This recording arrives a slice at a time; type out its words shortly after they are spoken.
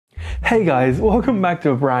Hey guys, welcome back to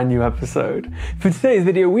a brand new episode. For today's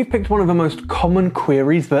video, we've picked one of the most common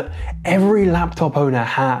queries that every laptop owner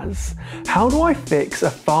has. How do I fix a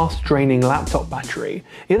fast draining laptop battery?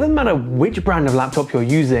 It doesn't matter which brand of laptop you're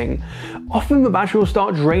using. Often the battery will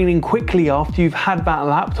start draining quickly after you've had that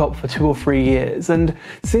laptop for 2 or 3 years. And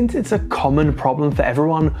since it's a common problem for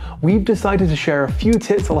everyone, we've decided to share a few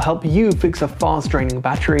tips that will help you fix a fast draining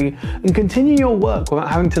battery and continue your work without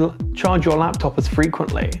having to charge your laptop as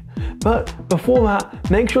frequently. But before that,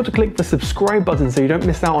 make sure to click the subscribe button so you don't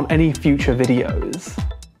miss out on any future videos.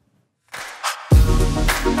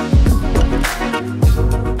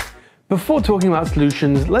 Before talking about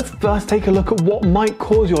solutions, let's first take a look at what might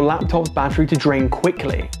cause your laptop's battery to drain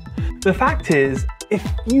quickly. The fact is, if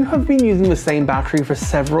you have been using the same battery for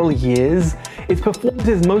several years, its performance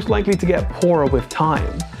is most likely to get poorer with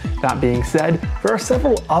time. That being said, there are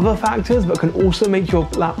several other factors that can also make your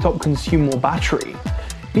laptop consume more battery.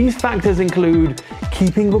 These factors include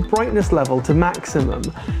keeping the brightness level to maximum,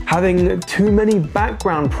 having too many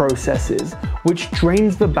background processes, which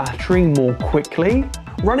drains the battery more quickly,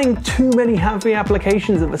 running too many heavy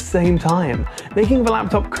applications at the same time, making the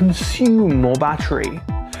laptop consume more battery,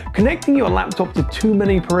 connecting your laptop to too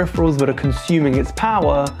many peripherals that are consuming its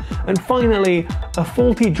power, and finally, a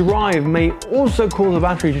faulty drive may also cause the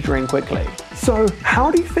battery to drain quickly. So how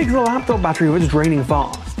do you fix a laptop battery if it's draining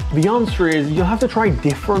fast? The answer is you'll have to try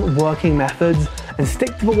different working methods and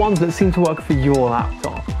stick to the ones that seem to work for your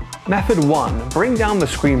laptop. Method 1. Bring down the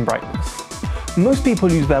screen brightness. Most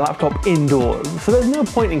people use their laptop indoors, so there's no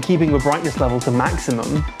point in keeping the brightness level to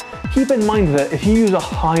maximum. Keep in mind that if you use a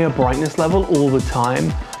higher brightness level all the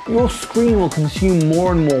time, your screen will consume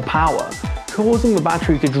more and more power, causing the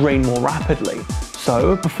battery to drain more rapidly.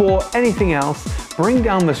 So, before anything else, bring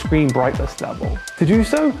down the screen brightness level. To do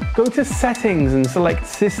so, go to Settings and select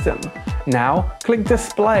System. Now, click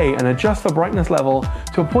Display and adjust the brightness level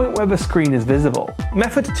to a point where the screen is visible.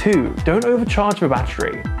 Method 2. Don't overcharge the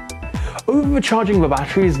battery. Overcharging the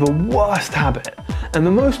battery is the worst habit, and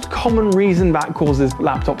the most common reason that causes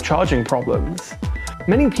laptop charging problems.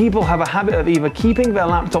 Many people have a habit of either keeping their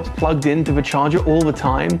laptops plugged into the charger all the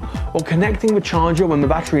time, or connecting the charger when the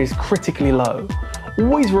battery is critically low.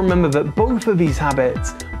 Always remember that both of these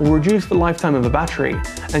habits will reduce the lifetime of the battery,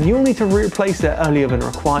 and you'll need to replace it earlier than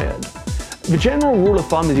required. The general rule of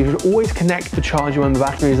thumb is you should always connect the charger when the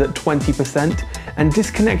battery is at 20% and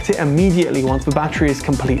disconnect it immediately once the battery is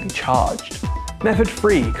completely charged. Method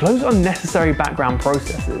 3. Close unnecessary background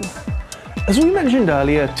processes. As we mentioned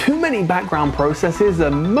earlier, too many background processes are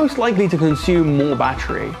most likely to consume more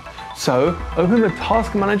battery. So, open the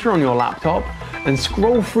Task Manager on your laptop and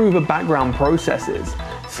scroll through the background processes.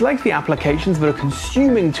 Select the applications that are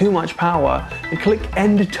consuming too much power and click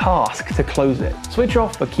End Task to close it. Switch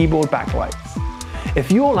off the keyboard backlights.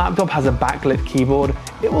 If your laptop has a backlit keyboard,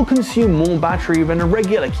 it will consume more battery than a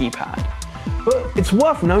regular keypad. But it's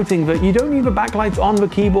worth noting that you don't need the backlights on the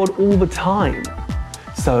keyboard all the time.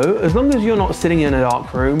 So, as long as you're not sitting in a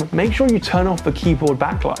dark room, make sure you turn off the keyboard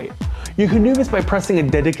backlight. You can do this by pressing a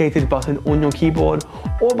dedicated button on your keyboard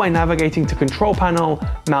or by navigating to Control Panel,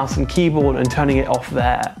 Mouse and Keyboard and turning it off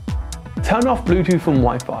there. Turn off Bluetooth and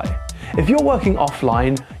Wi-Fi. If you're working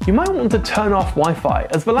offline, you might want to turn off Wi-Fi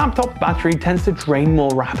as the laptop battery tends to drain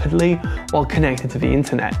more rapidly while connected to the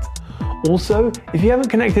internet. Also, if you haven't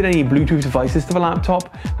connected any Bluetooth devices to the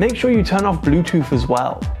laptop, make sure you turn off Bluetooth as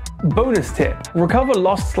well. Bonus tip: recover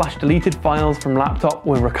lost/deleted files from laptop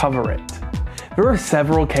with Recoverit. There are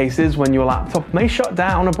several cases when your laptop may shut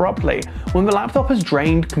down abruptly when the laptop has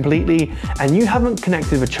drained completely and you haven't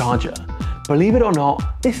connected the charger. Believe it or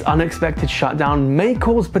not, this unexpected shutdown may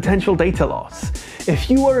cause potential data loss if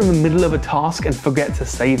you are in the middle of a task and forget to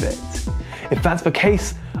save it. If that's the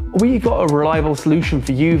case, we've got a reliable solution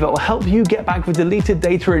for you that will help you get back the deleted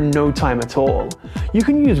data in no time at all. You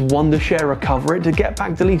can use Wondershare Recoverit to get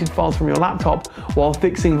back deleted files from your laptop while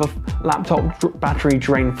fixing the laptop battery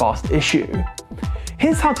drain fast issue.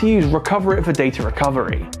 Here's how to use Recoverit for data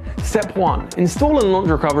recovery. Step 1. Install and launch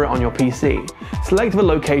Recoverit on your PC. Select the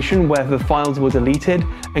location where the files were deleted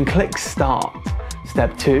and click Start.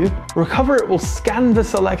 Step 2. Recoverit will scan the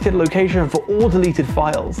selected location for all deleted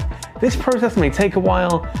files. This process may take a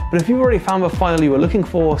while, but if you've already found the file you were looking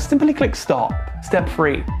for, simply click Stop. Step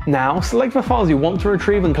 3. Now select the files you want to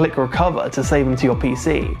retrieve and click Recover to save them to your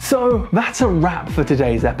PC. So that's a wrap for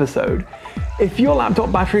today's episode. If your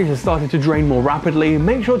laptop battery has started to drain more rapidly,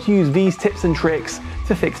 make sure to use these tips and tricks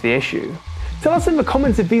to fix the issue. Tell us in the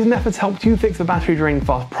comments if these methods helped you fix the battery draining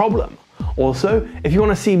fast problem. Also, if you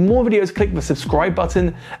want to see more videos, click the subscribe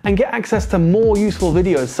button and get access to more useful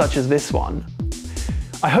videos such as this one.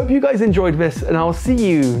 I hope you guys enjoyed this, and I'll see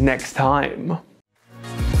you next time.